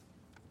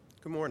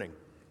Good morning.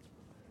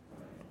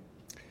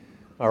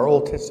 Our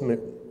Old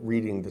Testament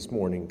reading this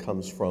morning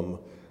comes from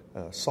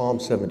Psalm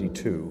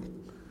 72,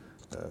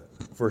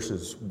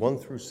 verses 1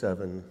 through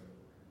 7,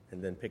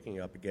 and then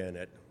picking up again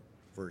at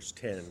verse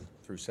 10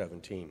 through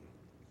 17.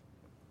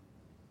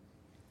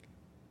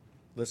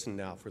 Listen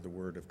now for the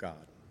word of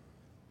God.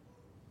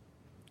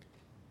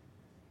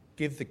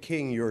 Give the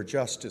king your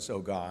justice,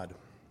 O God,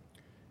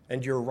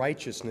 and your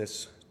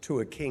righteousness to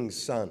a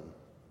king's son.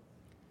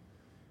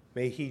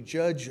 May he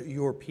judge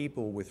your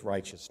people with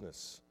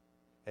righteousness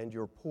and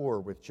your poor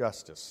with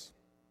justice.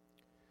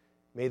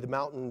 May the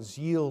mountains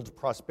yield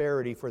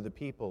prosperity for the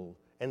people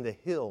and the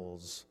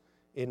hills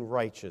in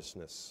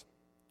righteousness.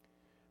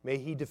 May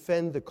he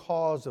defend the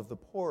cause of the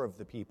poor of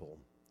the people,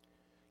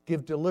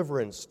 give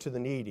deliverance to the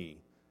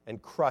needy, and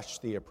crush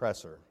the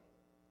oppressor.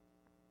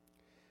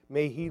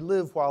 May he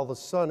live while the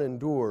sun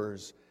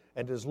endures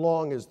and as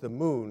long as the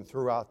moon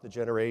throughout the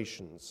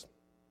generations.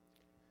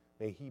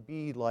 May he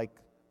be like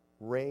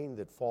rain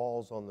that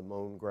falls on the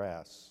mown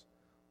grass,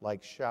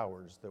 like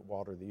showers that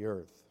water the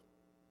earth.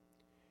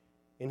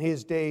 In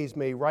his days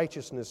may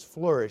righteousness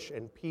flourish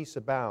and peace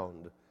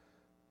abound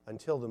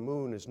until the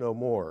moon is no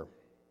more.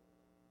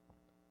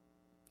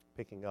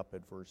 Picking up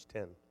at verse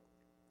 10.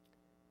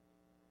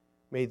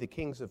 May the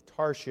kings of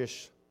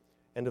Tarshish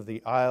and of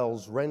the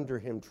isles render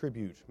him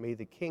tribute. May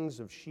the kings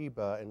of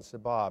Sheba and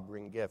Seba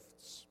bring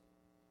gifts.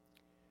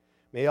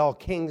 May all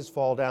kings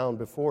fall down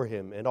before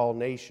him and all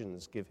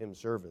nations give him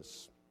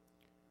service.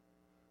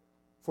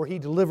 For he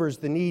delivers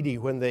the needy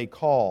when they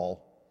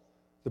call,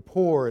 the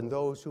poor and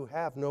those who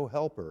have no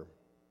helper.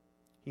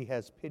 He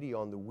has pity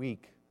on the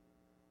weak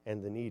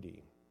and the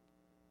needy,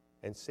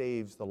 and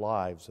saves the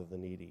lives of the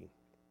needy.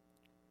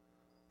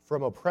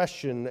 From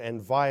oppression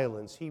and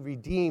violence he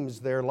redeems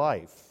their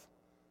life,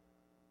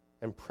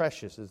 and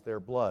precious is their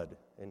blood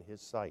in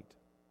his sight.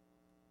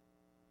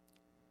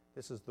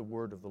 This is the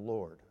word of the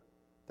Lord.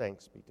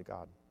 Thanks be to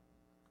God.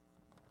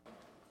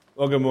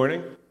 Well, good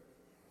morning.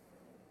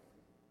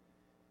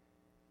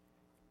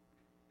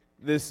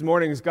 This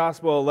morning's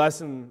gospel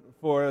lesson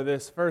for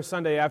this first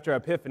Sunday after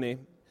Epiphany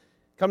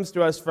comes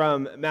to us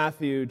from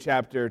Matthew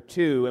chapter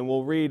 2, and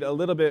we'll read a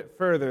little bit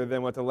further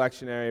than what the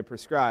lectionary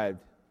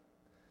prescribed.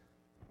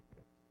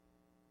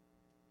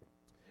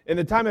 In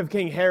the time of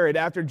King Herod,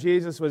 after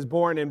Jesus was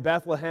born in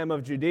Bethlehem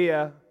of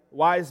Judea,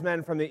 wise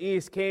men from the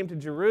east came to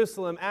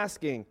Jerusalem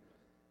asking,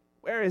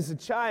 "Where is the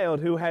child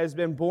who has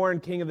been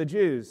born King of the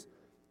Jews?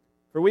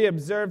 For we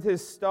observed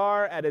his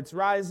star at its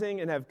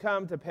rising and have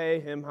come to pay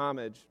him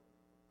homage."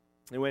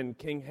 And when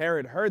King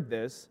Herod heard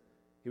this,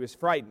 he was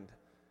frightened,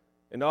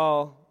 and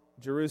all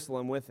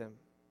Jerusalem with him.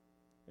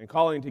 And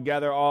calling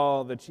together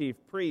all the chief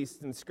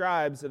priests and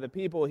scribes of the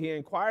people, he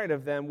inquired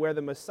of them where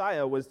the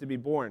Messiah was to be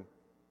born.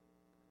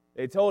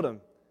 They told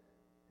him,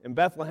 "In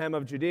Bethlehem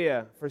of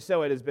Judea, for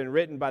so it has been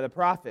written by the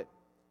prophet.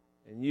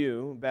 And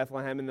you,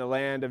 Bethlehem in the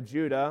land of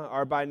Judah,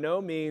 are by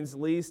no means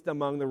least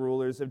among the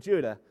rulers of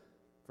Judah.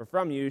 For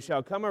from you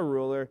shall come a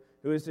ruler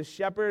who is to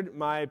shepherd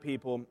my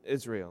people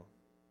Israel."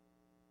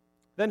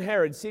 Then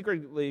Herod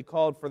secretly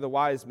called for the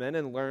wise men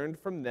and learned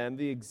from them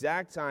the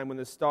exact time when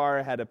the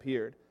star had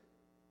appeared.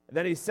 And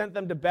then he sent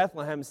them to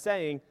Bethlehem,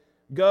 saying,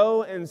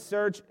 "Go and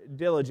search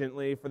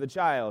diligently for the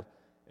child,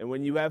 and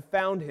when you have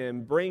found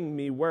him, bring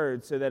me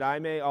word so that I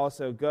may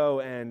also go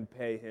and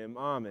pay him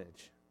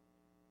homage."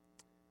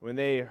 When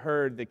they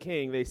heard the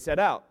king, they set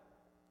out,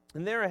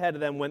 and there ahead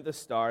of them went the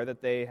star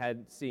that they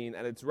had seen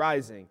at its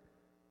rising,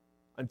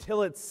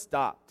 until it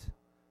stopped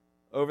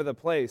over the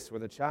place where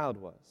the child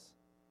was.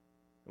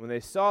 And when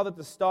they saw that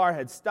the star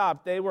had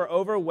stopped, they were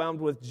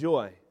overwhelmed with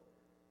joy.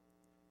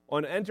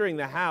 On entering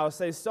the house,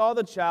 they saw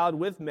the child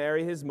with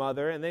Mary, his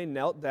mother, and they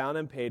knelt down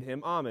and paid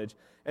him homage.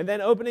 And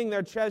then opening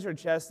their treasure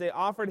chests, they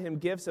offered him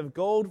gifts of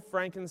gold,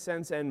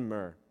 frankincense, and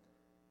myrrh.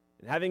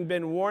 And having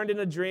been warned in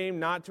a dream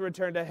not to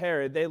return to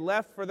Herod, they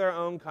left for their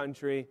own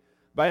country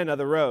by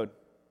another road.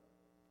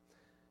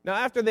 Now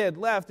after they had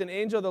left, an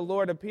angel of the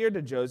Lord appeared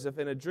to Joseph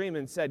in a dream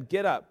and said,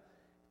 "Get up,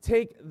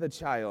 take the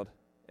child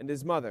and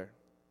his mother,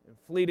 and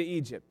flee to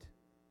Egypt,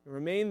 and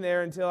remain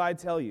there until I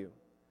tell you.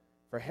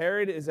 For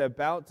Herod is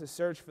about to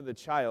search for the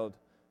child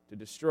to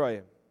destroy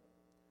him."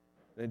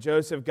 Then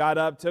Joseph got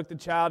up, took the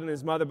child and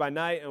his mother by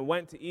night, and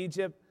went to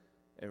Egypt,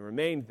 and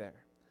remained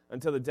there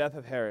until the death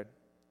of Herod.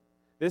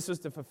 This was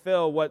to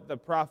fulfill what the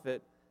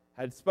prophet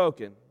had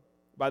spoken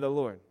by the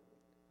Lord.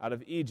 "Out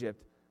of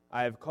Egypt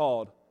I have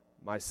called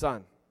my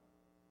son."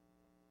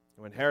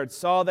 When Herod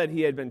saw that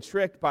he had been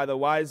tricked by the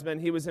wise men,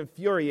 he was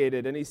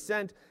infuriated, and he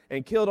sent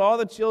and killed all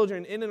the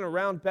children in and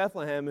around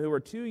Bethlehem who were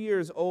 2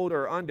 years old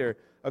or under,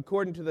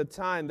 according to the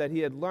time that he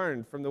had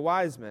learned from the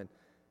wise men.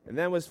 And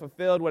then was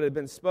fulfilled what had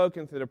been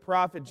spoken through the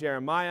prophet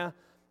Jeremiah.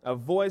 A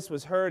voice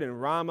was heard in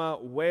Ramah,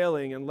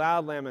 wailing and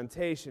loud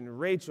lamentation,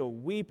 Rachel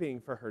weeping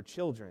for her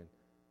children.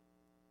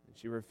 And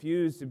she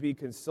refused to be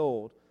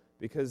consoled,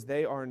 because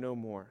they are no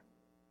more.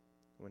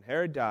 When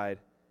Herod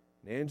died,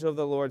 an angel of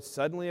the Lord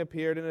suddenly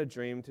appeared in a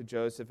dream to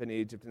Joseph in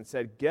Egypt and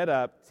said, "Get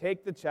up,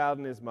 take the child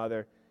and his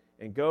mother,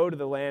 and go to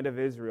the land of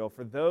Israel,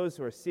 for those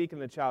who are seeking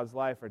the child's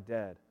life are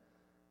dead."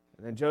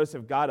 And then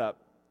Joseph got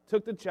up,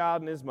 took the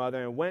child and his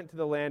mother, and went to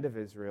the land of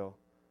Israel.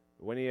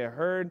 But when he had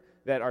heard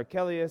that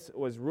Archelaus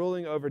was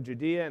ruling over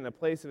Judea in the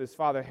place of his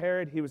father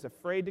Herod, he was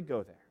afraid to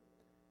go there.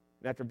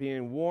 And after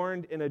being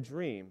warned in a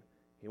dream,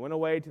 he went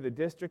away to the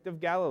district of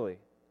Galilee.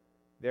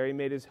 There he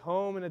made his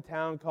home in a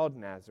town called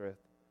Nazareth,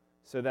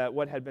 so that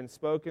what had been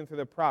spoken through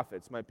the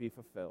prophets might be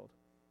fulfilled.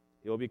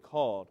 He will be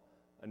called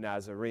a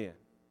Nazarene.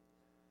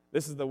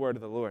 This is the word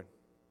of the Lord.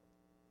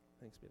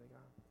 Thanks be to God.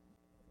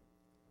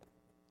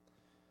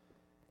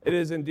 It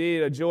is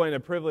indeed a joy and a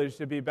privilege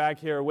to be back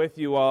here with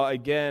you all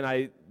again.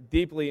 I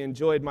deeply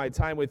enjoyed my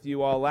time with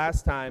you all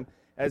last time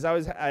as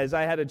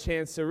I had a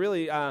chance to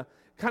really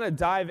kind of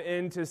dive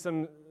into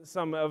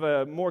some of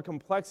the more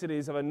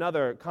complexities of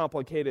another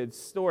complicated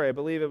story. I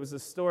believe it was the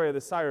story of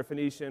the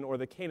Syrophoenician or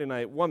the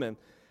Canaanite woman.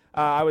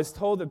 I was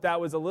told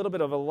that was a little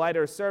bit of a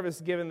lighter service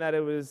given that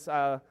it was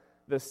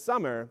the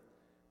summer,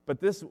 but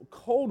this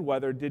cold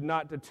weather did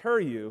not deter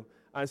you.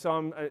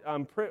 So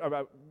I'm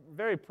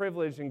very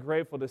privileged and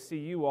grateful to see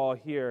you all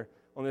here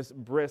on this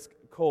brisk,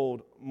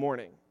 cold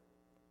morning.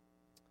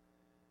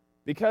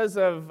 Because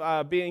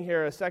of being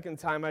here a second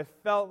time, I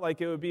felt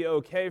like it would be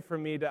okay for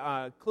me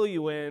to clue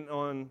you in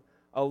on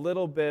a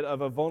little bit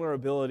of a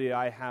vulnerability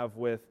I have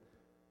with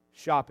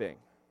shopping.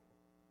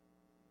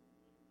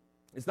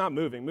 It's not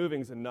moving.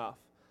 Moving's enough.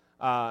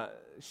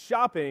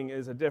 Shopping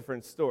is a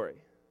different story.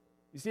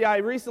 You see, I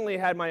recently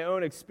had my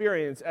own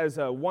experience as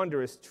a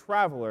wondrous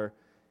traveler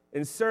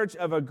in search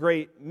of a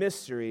great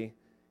mystery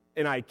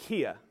in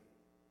IKEA.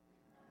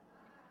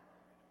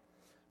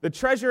 The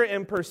treasure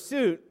in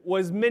pursuit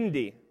was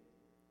Mindy,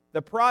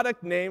 the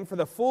product name for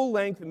the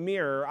full-length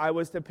mirror I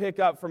was to pick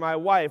up for my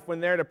wife when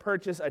there to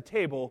purchase a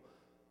table,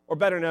 or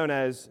better known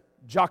as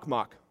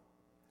Jokkmokk.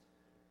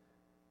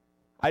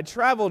 I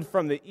traveled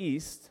from the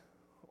east,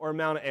 or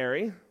Mount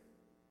Airy,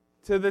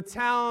 to the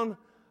town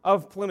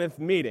of Plymouth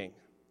Meeting,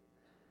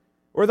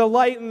 where the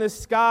light in the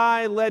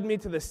sky led me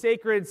to the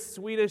sacred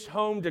Swedish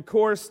home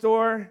decor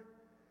store.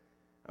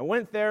 I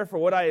went there for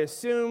what I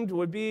assumed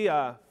would be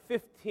a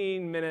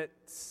 15-minute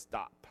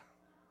stop.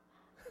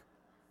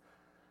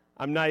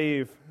 I'm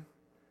naive.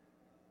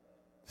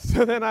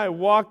 So then I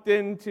walked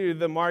into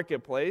the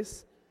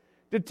marketplace,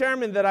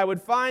 determined that I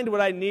would find what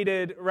I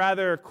needed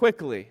rather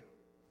quickly.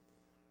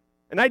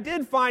 And I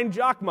did find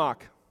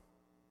Jokkmokk,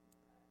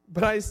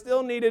 but I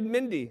still needed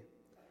Mindy.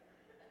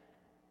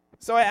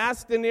 So I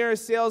asked the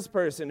nearest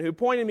salesperson, who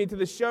pointed me to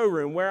the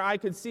showroom where I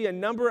could see a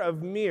number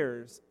of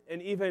mirrors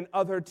and even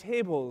other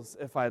tables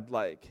if I'd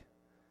like.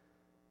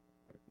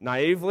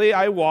 Naively,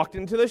 I walked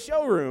into the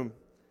showroom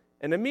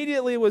and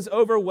immediately was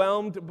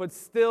overwhelmed but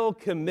still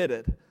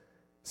committed.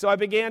 So I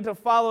began to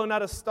follow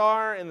not a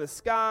star in the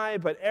sky,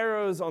 but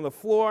arrows on the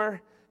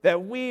floor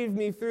that weaved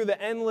me through the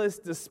endless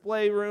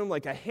display room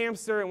like a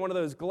hamster in one of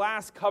those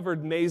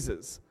glass-covered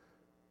mazes.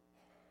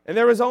 And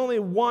there was only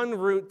one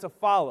route to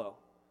follow,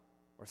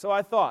 or so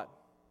I thought: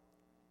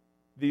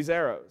 these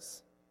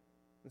arrows.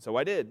 And so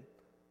I did.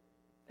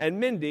 And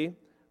Mindy,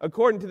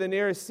 according to the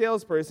nearest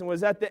salesperson,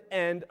 was at the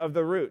end of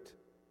the route.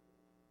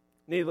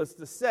 Needless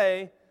to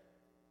say,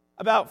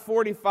 about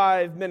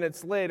 45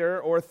 minutes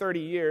later, or 30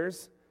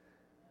 years,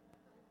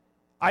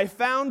 I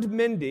found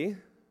Mindy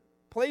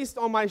placed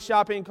on my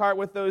shopping cart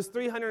with those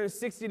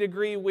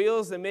 360-degree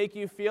wheels that make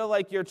you feel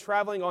like you're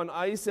traveling on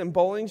ice in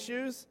bowling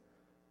shoes,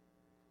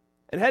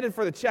 and headed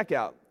for the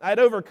checkout. I had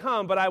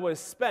overcome, but I was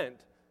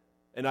spent,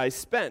 and I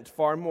spent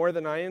far more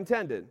than I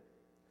intended.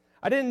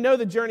 I didn't know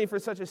the journey for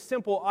such a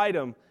simple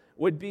item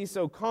would be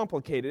so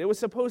complicated. It was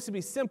supposed to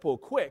be simple,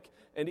 quick,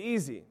 and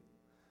easy.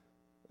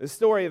 The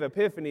story of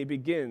Epiphany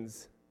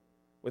begins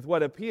with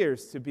what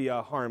appears to be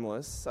a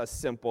harmless, a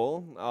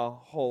simple, a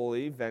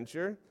holy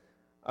venture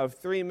of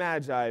three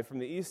magi from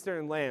the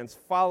eastern lands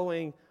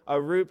following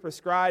a route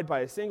prescribed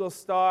by a single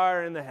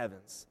star in the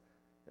heavens.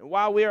 And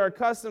while we are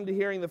accustomed to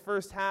hearing the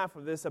first half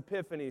of this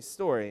Epiphany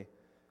story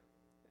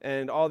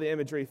and all the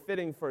imagery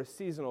fitting for a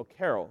seasonal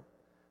carol,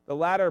 the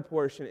latter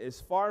portion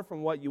is far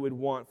from what you would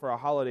want for a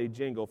holiday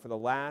jingle for the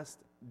last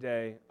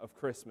day of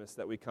Christmas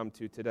that we come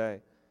to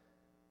today.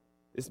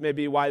 This may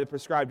be why the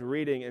prescribed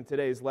reading in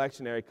today's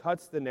lectionary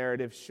cuts the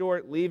narrative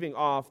short, leaving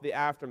off the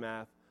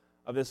aftermath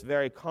of this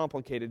very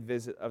complicated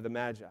visit of the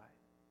Magi.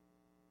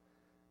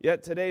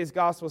 Yet today's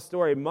gospel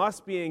story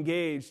must be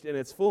engaged in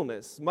its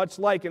fullness. Much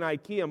like an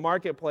IKEA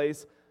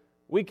marketplace,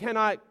 we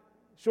cannot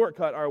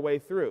shortcut our way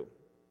through.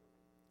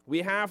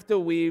 We have to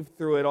weave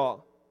through it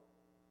all.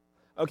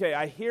 Okay,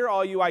 I hear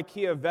all you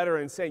IKEA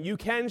veterans saying you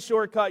can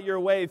shortcut your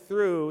way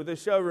through the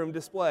showroom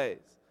displays.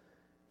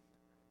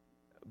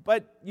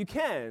 But you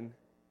can,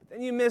 but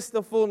then you miss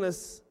the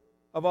fullness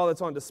of all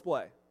that's on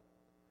display.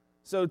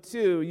 So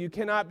too, you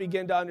cannot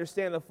begin to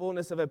understand the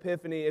fullness of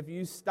Epiphany if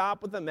you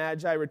stop with the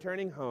Magi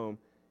returning home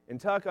and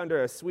tuck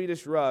under a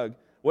Swedish rug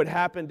what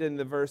happened in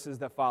the verses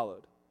that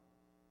followed.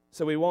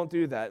 So we won't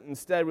do that.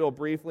 Instead, we'll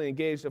briefly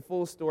engage the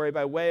full story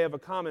by way of a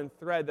common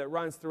thread that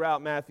runs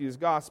throughout Matthew's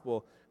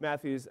gospel,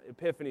 Matthew's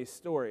Epiphany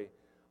story,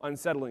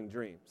 unsettling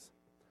dreams.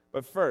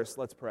 But first,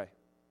 let's pray.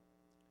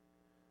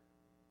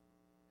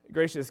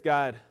 Gracious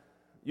God,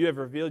 you have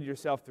revealed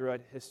yourself throughout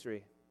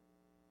history.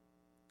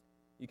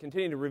 You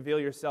continue to reveal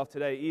yourself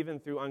today, even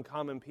through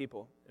uncommon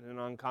people and in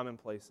uncommon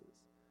places.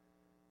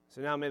 So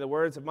now may the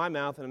words of my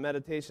mouth and the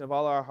meditation of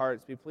all our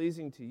hearts be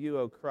pleasing to you,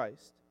 O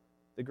Christ,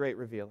 the great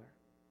revealer.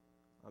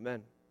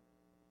 Amen.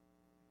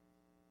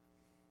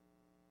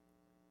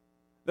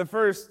 The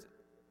first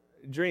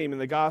dream in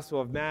the Gospel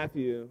of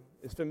Matthew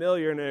is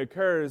familiar, and it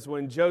occurs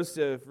when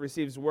Joseph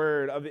receives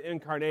word of the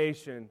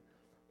incarnation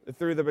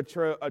through to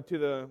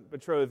the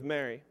betrothed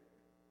Mary.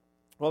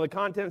 While the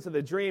contents of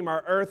the dream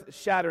are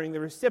earth-shattering, the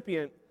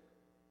recipient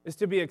is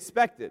to be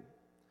expected.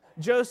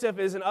 Joseph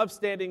is an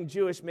upstanding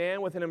Jewish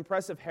man with an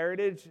impressive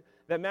heritage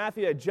that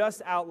Matthew had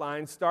just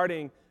outlined,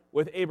 starting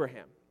with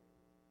Abraham.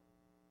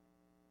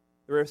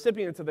 The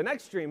recipients of the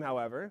next dream,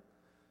 however,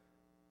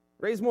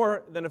 raise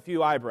more than a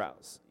few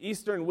eyebrows.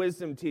 Eastern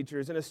wisdom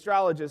teachers and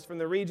astrologists from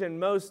the region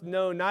most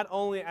known not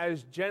only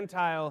as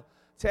Gentile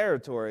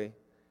territory,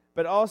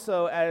 but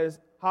also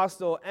as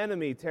hostile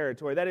enemy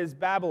territory, that is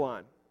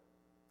Babylon,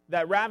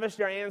 that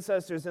ravished our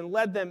ancestors and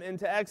led them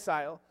into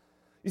exile.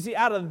 You see,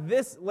 out of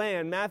this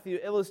land, Matthew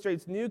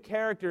illustrates new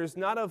characters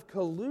not of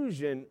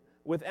collusion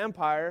with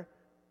empire,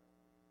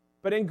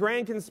 but in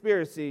grand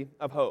conspiracy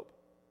of hope.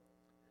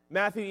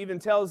 Matthew even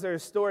tells their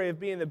story of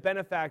being the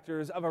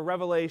benefactors of a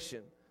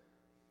revelation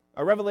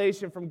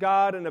from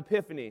God, an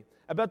epiphany,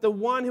 about the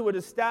one who would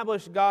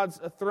establish God's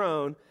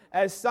throne,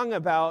 as sung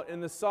about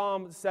in the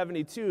Psalm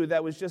 72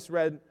 that was just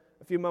read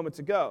a few moments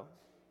ago.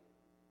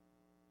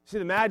 See,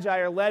 the Magi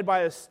are led by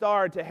a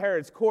star to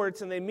Herod's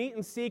courts, and they meet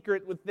in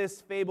secret with this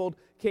fabled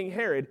King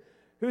Herod,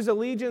 whose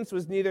allegiance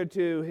was neither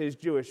to his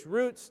Jewish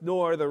roots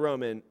nor the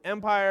Roman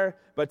Empire,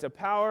 but to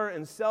power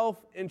and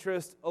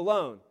self-interest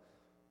alone.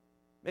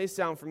 May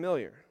sound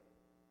familiar.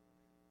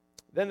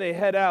 Then they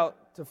head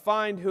out to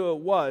find who it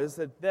was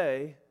that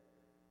they,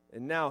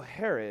 and now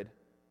Herod,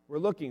 were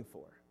looking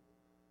for,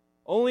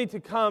 only to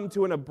come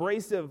to an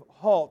abrasive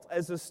halt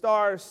as the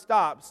star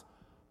stops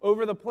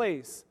over the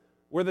place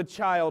where the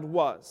child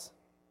was.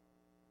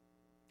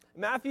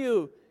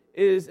 Matthew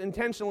is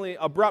intentionally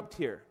abrupt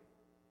here,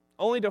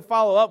 only to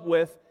follow up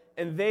with,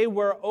 and they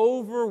were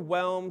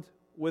overwhelmed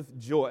with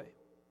joy.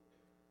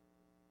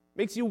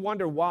 Makes you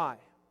wonder why.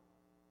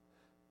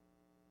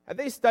 Have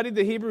they studied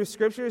the Hebrew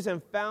Scriptures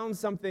and found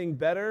something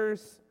better,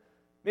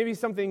 maybe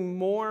something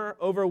more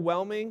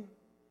overwhelming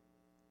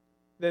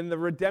than the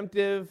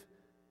redemptive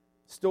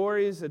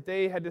stories that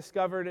they had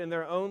discovered in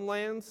their own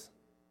lands?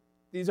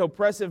 These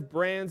oppressive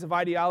brands of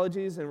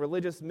ideologies and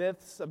religious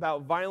myths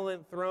about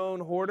violent throne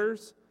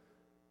hoarders?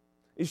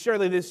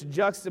 Surely this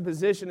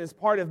juxtaposition is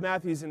part of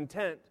Matthew's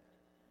intent.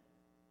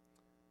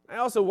 I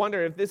also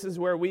wonder if this is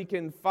where we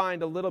can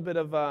find a little bit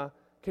of a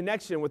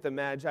connection with the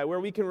Magi, where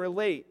we can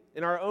relate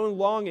in our own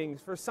longings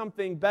for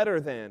something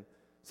better than,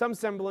 some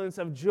semblance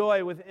of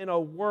joy within a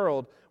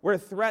world where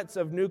threats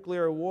of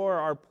nuclear war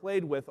are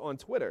played with on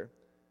Twitter,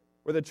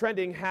 where the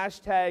trending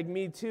hashtag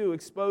 #MeToo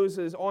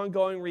exposes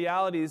ongoing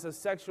realities of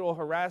sexual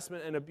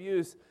harassment and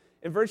abuse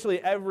in virtually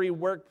every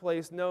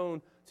workplace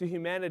known to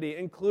humanity,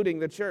 including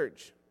the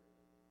church.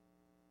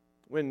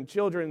 When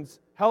children's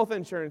health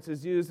insurance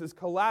is used as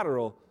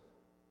collateral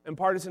in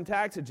partisan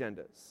tax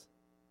agendas.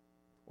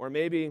 Or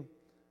maybe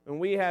when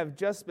we have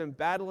just been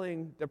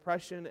battling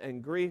depression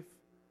and grief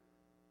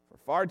for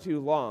far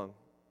too long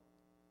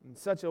in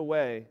such a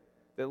way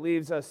that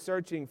leaves us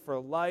searching for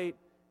light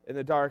in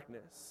the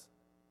darkness.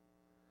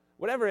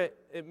 Whatever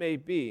it may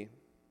be,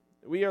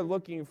 we are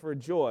looking for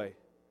joy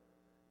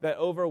that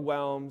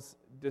overwhelms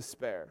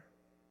despair.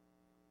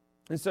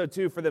 And so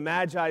too for the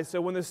Magi.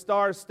 So when the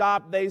stars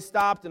stopped, they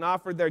stopped and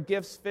offered their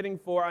gifts fitting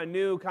for a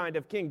new kind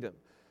of kingdom.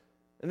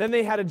 And then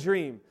they had a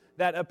dream,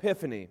 that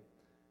epiphany.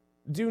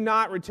 Do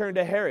not return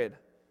to Herod.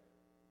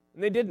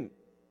 And they didn't.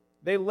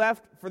 They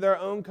left for their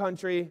own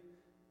country,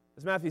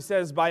 as Matthew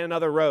says, by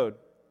another road.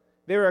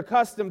 They were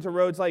accustomed to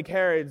roads like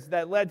Herod's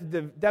that led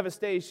to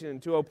devastation,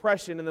 to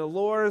oppression, and the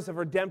lures of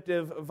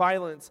redemptive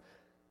violence.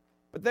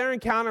 But their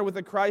encounter with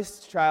the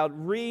Christ child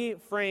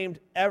reframed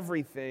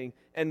everything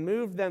and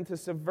moved them to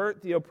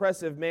subvert the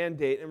oppressive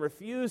mandate and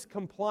refuse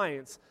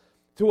compliance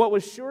to what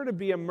was sure to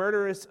be a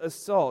murderous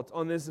assault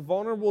on this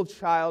vulnerable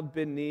child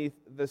beneath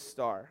the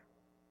star.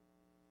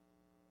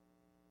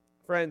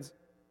 Friends,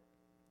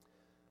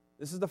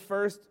 this is the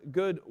first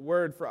good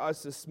word for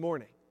us this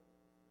morning.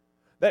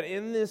 That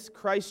in this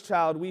Christ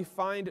child we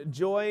find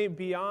joy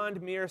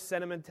beyond mere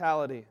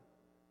sentimentality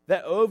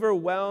that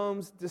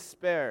overwhelms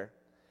despair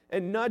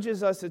and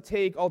nudges us to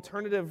take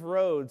alternative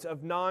roads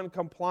of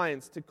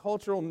non-compliance to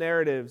cultural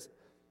narratives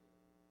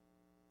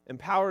and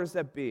powers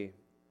that be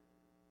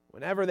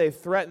whenever they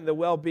threaten the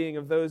well-being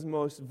of those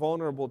most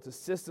vulnerable to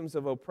systems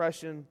of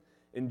oppression,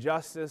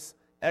 injustice,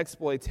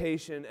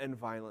 exploitation, and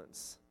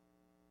violence.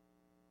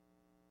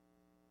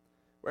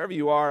 Wherever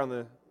you are on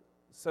the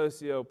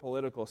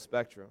socio-political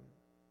spectrum,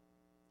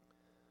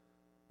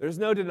 there's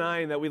no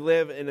denying that we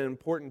live in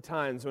important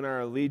times when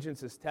our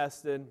allegiance is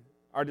tested,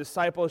 our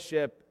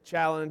discipleship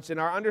challenged, and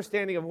our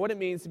understanding of what it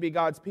means to be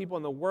God's people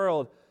in the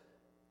world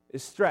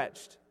is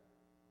stretched.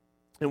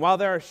 And while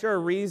there are sure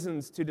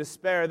reasons to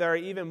despair, there are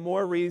even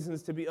more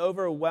reasons to be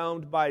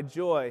overwhelmed by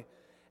joy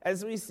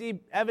as we see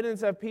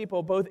evidence of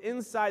people both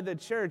inside the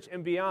church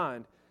and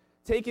beyond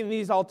taking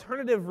these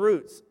alternative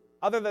routes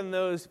other than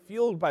those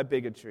fueled by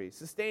bigotry,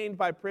 sustained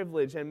by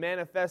privilege, and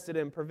manifested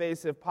in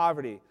pervasive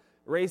poverty,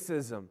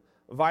 racism,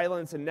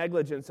 violence, and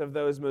negligence of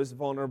those most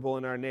vulnerable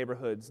in our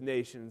neighborhoods,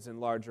 nations, and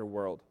larger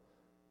world.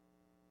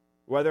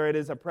 Whether it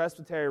is a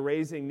presbytery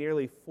raising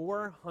nearly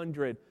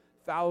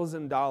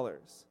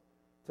 $400,000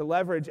 to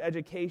leverage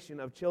education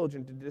of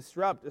children to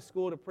disrupt a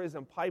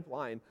school-to-prison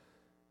pipeline,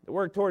 to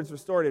work towards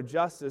restorative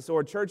justice,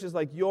 or churches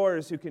like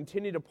yours who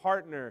continue to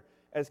partner,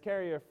 as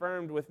Carrie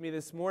affirmed with me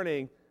this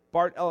morning,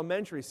 Bart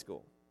Elementary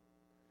School,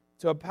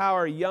 to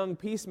empower young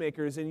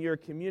peacemakers in your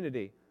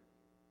community.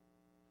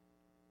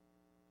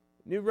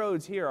 New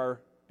roads here are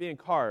being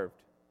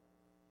carved.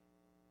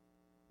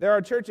 There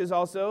are churches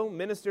also,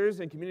 ministers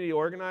and community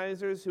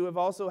organizers who have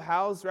also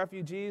housed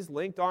refugees,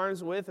 linked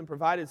arms with and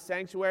provided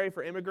sanctuary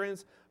for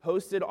immigrants,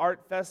 hosted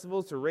art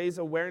festivals to raise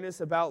awareness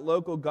about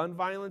local gun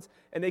violence.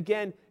 And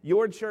again,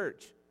 your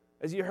church,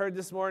 as you heard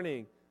this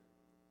morning,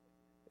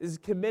 is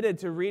committed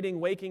to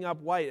reading Waking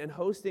Up White and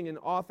hosting an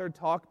author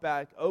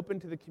talkback open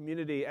to the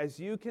community as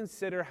you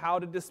consider how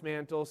to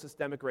dismantle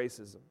systemic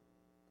racism.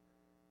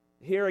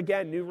 Here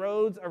again, new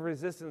roads of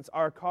resistance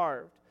are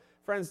carved.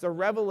 Friends, the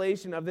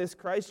revelation of this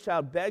Christ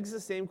child begs the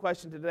same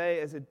question today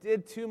as it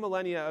did 2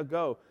 millennia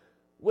ago.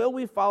 Will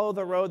we follow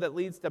the road that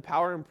leads to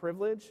power and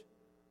privilege?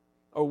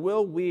 Or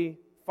will we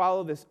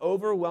follow this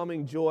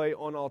overwhelming joy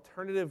on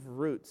alternative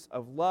routes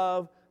of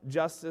love,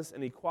 justice,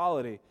 and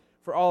equality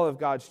for all of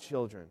God's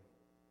children?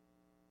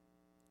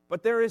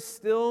 But there is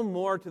still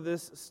more to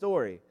this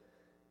story.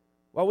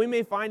 While we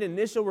may find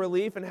initial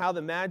relief in how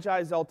the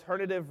Magi's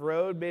alternative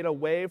road made a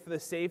way for the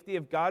safety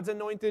of God's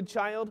anointed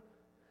child,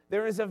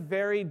 there is a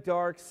very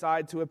dark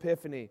side to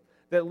Epiphany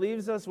that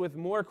leaves us with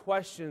more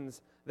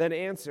questions than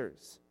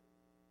answers.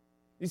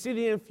 You see,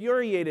 the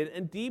infuriated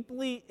and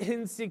deeply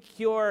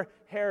insecure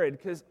Herod,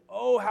 because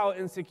oh, how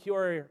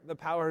insecure the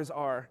powers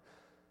are.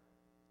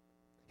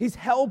 He's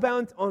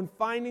hell-bent on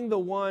finding the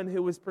one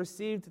who was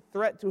perceived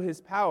threat to his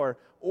power,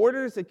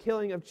 orders the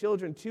killing of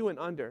children 2 and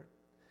under.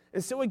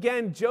 And so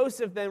again,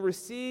 Joseph then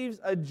receives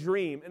a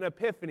dream, an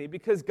epiphany,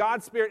 because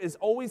God's Spirit is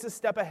always a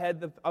step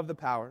ahead of the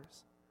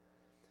powers.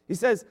 He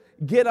says,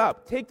 "Get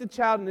up, take the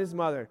child and his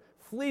mother,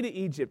 flee to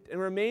Egypt, and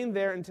remain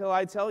there until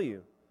I tell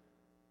you."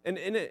 And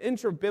in an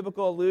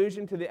intra-biblical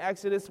allusion to the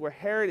Exodus where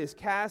Herod is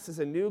cast as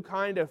a new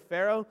kind of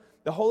Pharaoh,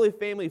 the Holy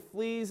Family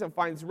flees and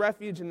finds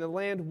refuge in the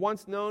land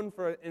once known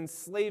for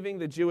enslaving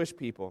the Jewish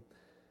people.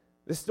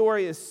 The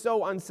story is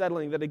so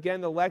unsettling that,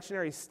 again, the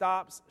lectionary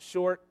stops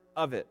short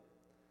of it.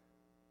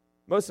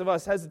 Most of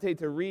us hesitate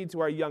to read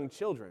to our young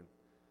children.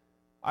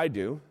 I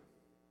do.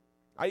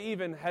 I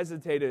even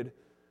hesitated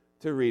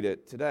to read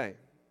it today.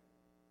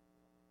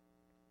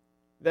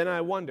 Then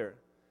I wonder,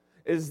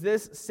 is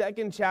this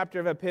second chapter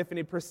of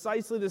Epiphany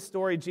precisely the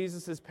story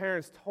Jesus'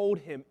 parents told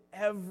him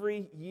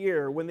every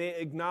year when they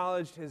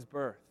acknowledged his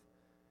birth?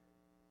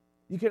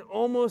 You can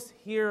almost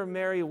hear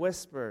Mary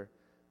whisper,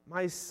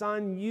 "My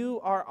son,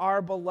 you are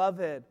our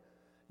beloved.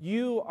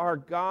 You are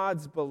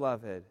God's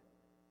beloved.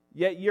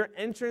 Yet your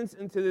entrance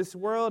into this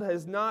world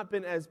has not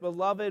been as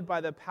beloved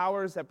by the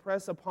powers that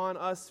press upon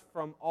us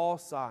from all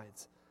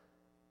sides.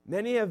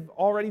 Many have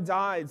already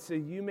died so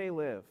you may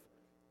live.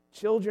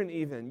 Children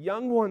even,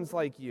 young ones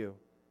like you.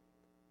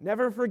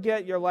 Never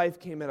forget your life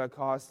came at a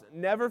cost.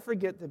 Never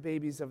forget the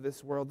babies of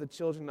this world, the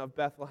children of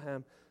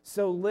Bethlehem.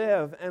 So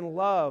live and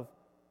love,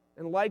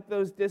 and like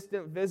those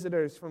distant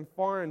visitors from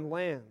foreign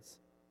lands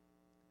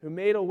who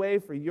made a way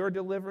for your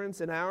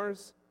deliverance and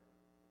ours,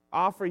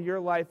 offer your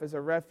life as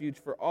a refuge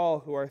for all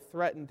who are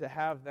threatened to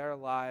have their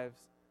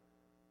lives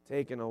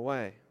taken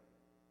away."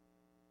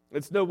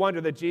 It's no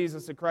wonder that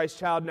Jesus, the Christ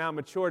child, now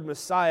matured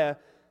Messiah,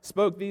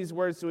 spoke these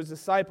words to his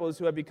disciples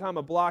who had become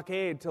a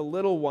blockade to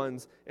little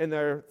ones in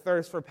their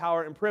thirst for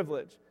power and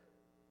privilege.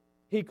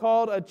 He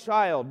called a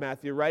child,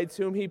 Matthew writes,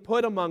 whom he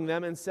put among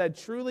them and said,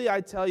 "Truly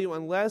I tell you,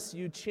 unless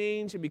you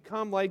change and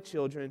become like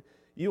children,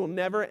 you will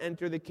never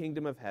enter the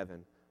kingdom of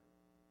heaven.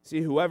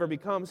 See, whoever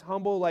becomes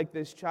humble like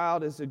this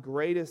child is the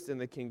greatest in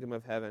the kingdom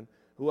of heaven.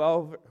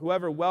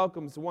 Whoever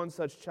welcomes one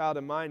such child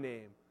in my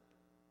name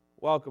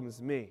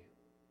welcomes me."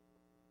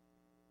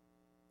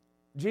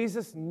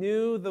 Jesus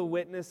knew the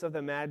witness of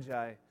the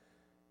Magi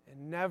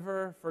and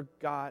never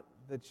forgot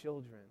the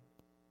children.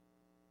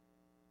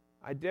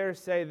 I dare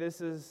say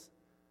this is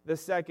the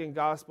second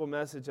gospel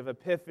message of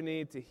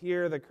Epiphany, to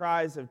hear the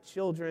cries of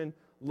children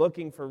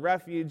looking for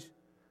refuge,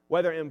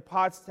 whether in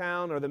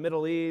Pottstown or the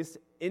Middle East,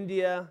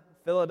 India,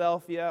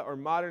 Philadelphia, or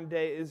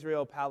modern-day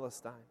Israel,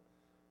 Palestine.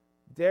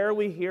 Dare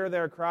we hear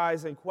their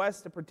cries in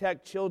quest to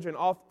protect children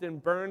often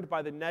burned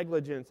by the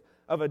negligence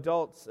of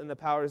adults and the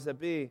powers that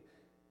be.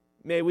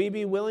 May we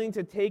be willing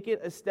to take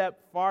it a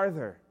step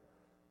farther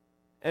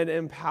and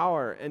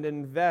empower and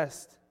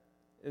invest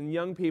in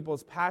young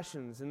people's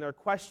passions and their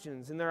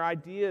questions and their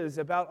ideas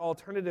about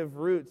alternative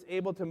routes,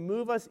 able to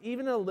move us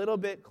even a little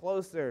bit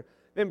closer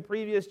than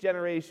previous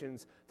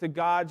generations to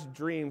God's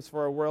dreams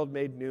for a world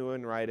made new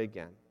and right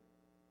again.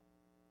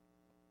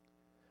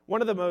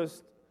 One of the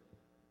most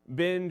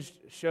binged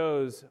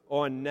shows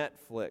on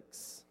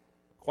Netflix,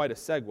 quite a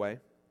segue,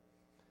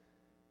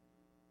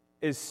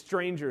 is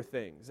Stranger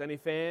Things. Any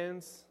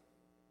fans?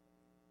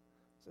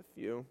 There's a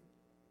few.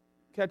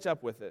 Catch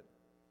up with it.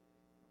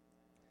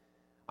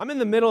 I'm in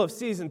the middle of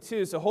season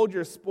 2, so hold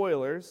your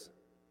spoilers.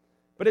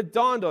 But it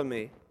dawned on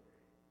me,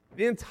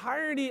 the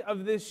entirety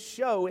of this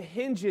show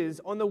hinges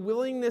on the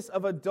willingness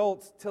of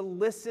adults to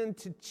listen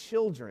to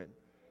children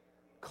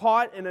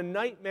caught in a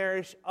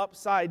nightmarish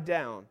upside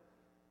down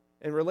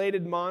and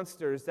related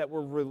monsters that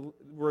were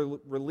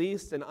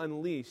released and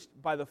unleashed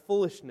by the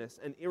foolishness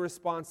and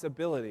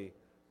irresponsibility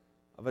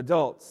of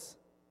adults.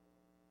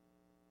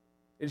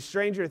 In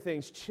Stranger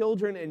Things,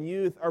 children and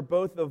youth are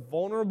both the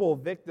vulnerable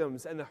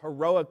victims and the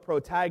heroic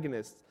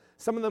protagonists.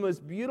 Some of the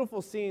most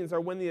beautiful scenes are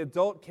when the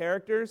adult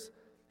characters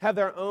have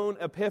their own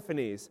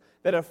epiphanies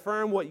that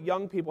affirm what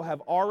young people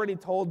have already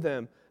told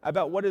them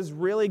about what is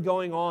really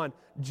going on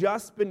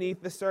just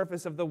beneath the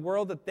surface of the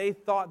world that they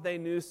thought they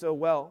knew so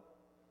well.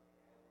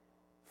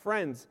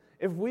 Friends,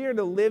 if we are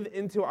to live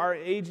into our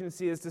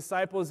agency as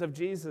disciples of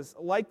Jesus,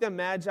 like the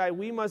Magi,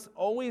 we must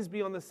always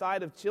be on the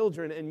side of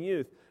children and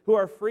youth who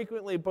are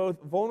frequently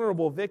both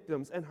vulnerable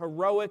victims and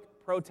heroic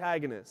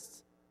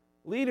protagonists,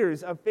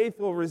 leaders of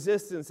faithful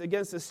resistance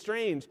against the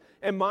strange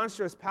and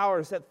monstrous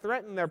powers that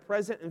threaten their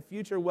present and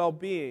future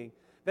well-being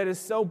that is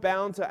so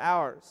bound to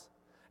ours.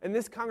 And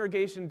this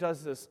congregation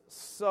does this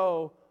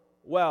so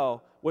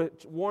well,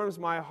 which warms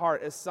my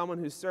heart as someone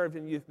who served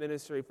in youth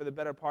ministry for the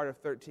better part of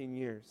 13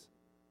 years.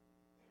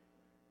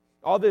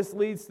 All this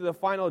leads to the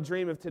final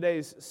dream of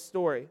today's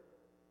story.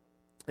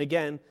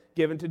 Again,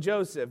 given to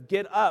Joseph.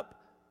 Get up.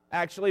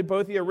 Actually,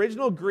 both the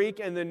original Greek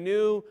and the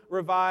new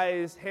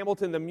revised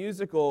Hamilton the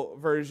musical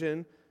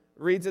version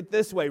reads it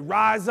this way: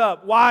 rise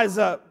up, wise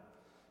up.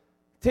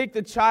 Take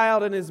the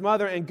child and his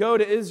mother and go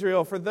to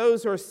Israel, for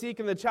those who are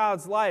seeking the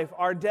child's life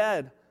are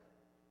dead.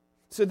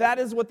 So that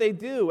is what they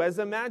do as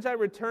the Magi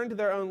return to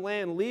their own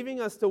land, leaving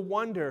us to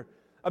wonder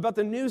about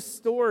the new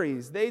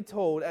stories they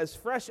told as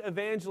fresh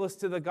evangelists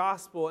to the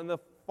gospel in the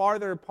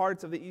farther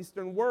parts of the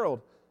Eastern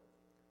world.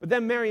 But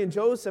then Mary and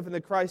Joseph and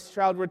the Christ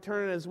child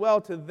return as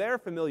well to their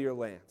familiar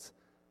lands,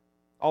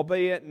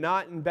 albeit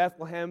not in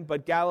Bethlehem,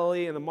 but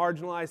Galilee and the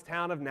marginalized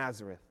town of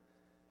Nazareth.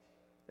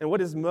 And what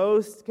is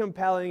most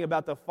compelling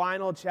about the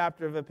final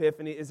chapter of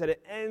Epiphany is that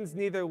it ends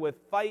neither with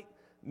fight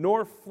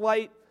nor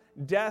flight,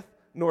 death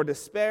nor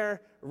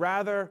despair,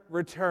 rather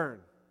return.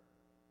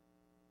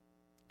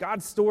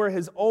 God's story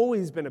has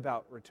always been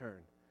about return.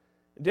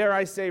 Dare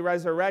I say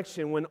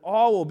resurrection, when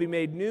all will be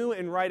made new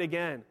and right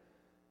again.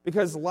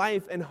 Because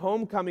life and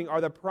homecoming are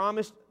the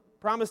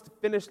promised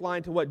finish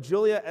line to what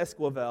Julia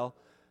Esquivel,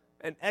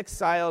 an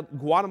exiled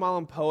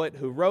Guatemalan poet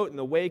who wrote in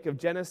the wake of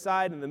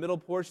genocide in the middle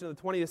portion of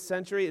the 20th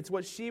century, it's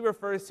what she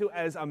refers to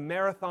as a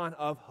marathon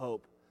of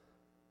hope.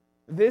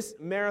 This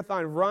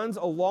marathon runs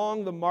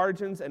along the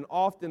margins and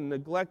often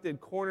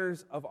neglected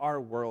corners of our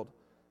world.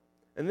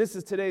 And this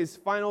is today's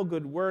final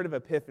good word of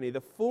Epiphany.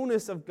 The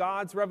fullness of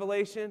God's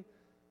revelation,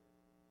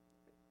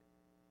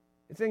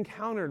 it's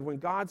encountered when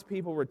God's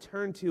people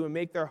return to and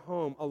make their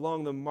home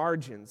along the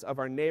margins of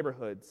our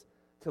neighborhoods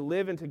to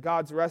live into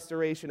God's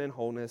restoration and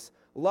wholeness,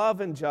 love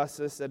and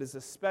justice that is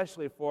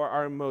especially for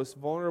our most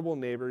vulnerable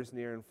neighbors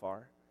near and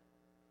far.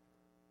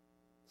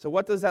 So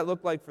what does that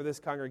look like for this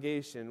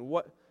congregation?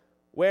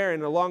 Where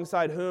and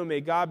alongside whom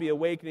may God be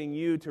awakening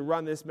you to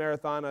run this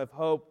marathon of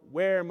hope?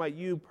 Where might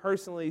you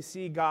personally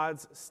see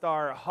God's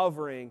star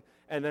hovering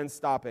and then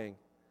stopping?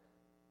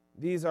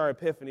 These are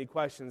Epiphany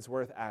questions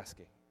worth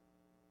asking.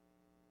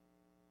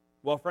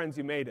 Well, friends,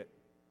 you made it.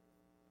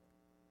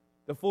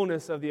 The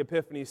fullness of the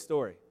Epiphany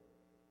story.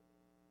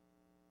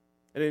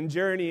 And in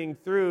journeying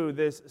through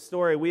this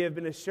story, we have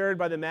been assured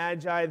by the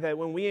Magi that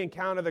when we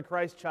encounter the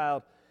Christ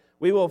child,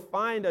 we will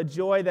find a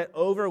joy that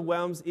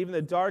overwhelms even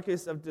the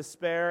darkest of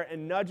despair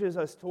and nudges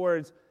us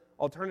towards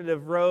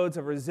alternative roads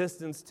of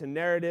resistance to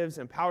narratives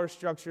and power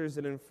structures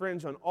that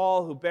infringe on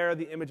all who bear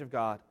the image of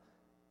God.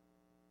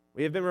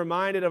 We have been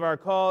reminded of our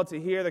call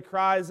to hear the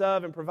cries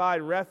of and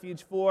provide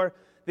refuge for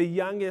the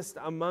youngest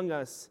among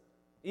us,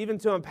 even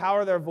to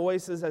empower their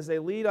voices as they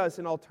lead us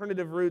in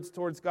alternative routes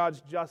towards God's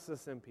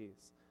justice and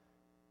peace.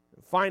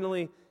 And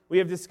finally, we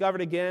have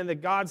discovered again that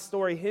God's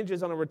story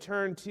hinges on a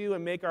return to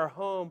and make our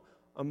home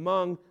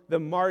among the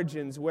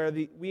margins where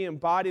we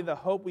embody the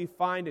hope we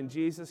find in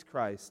Jesus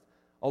Christ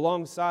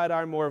alongside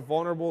our more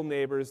vulnerable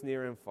neighbors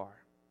near and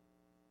far.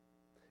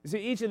 You see,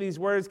 each of these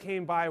words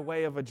came by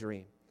way of a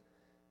dream,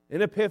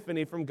 an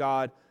epiphany from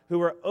God, who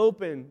were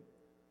open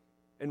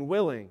and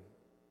willing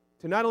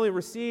to not only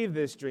receive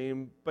this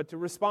dream, but to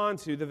respond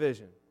to the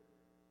vision.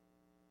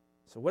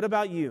 So what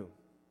about you?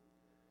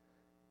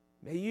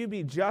 May you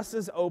be just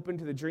as open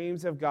to the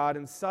dreams of God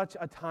in such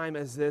a time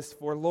as this,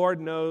 for Lord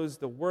knows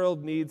the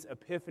world needs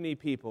Epiphany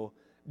people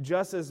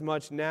just as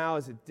much now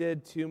as it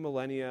did 2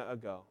 millennia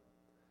ago.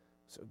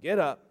 So get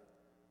up,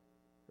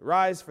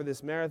 rise for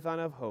this marathon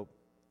of hope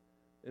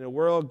in a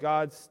world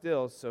God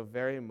still so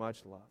very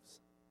much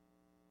loves.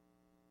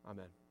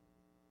 Amen.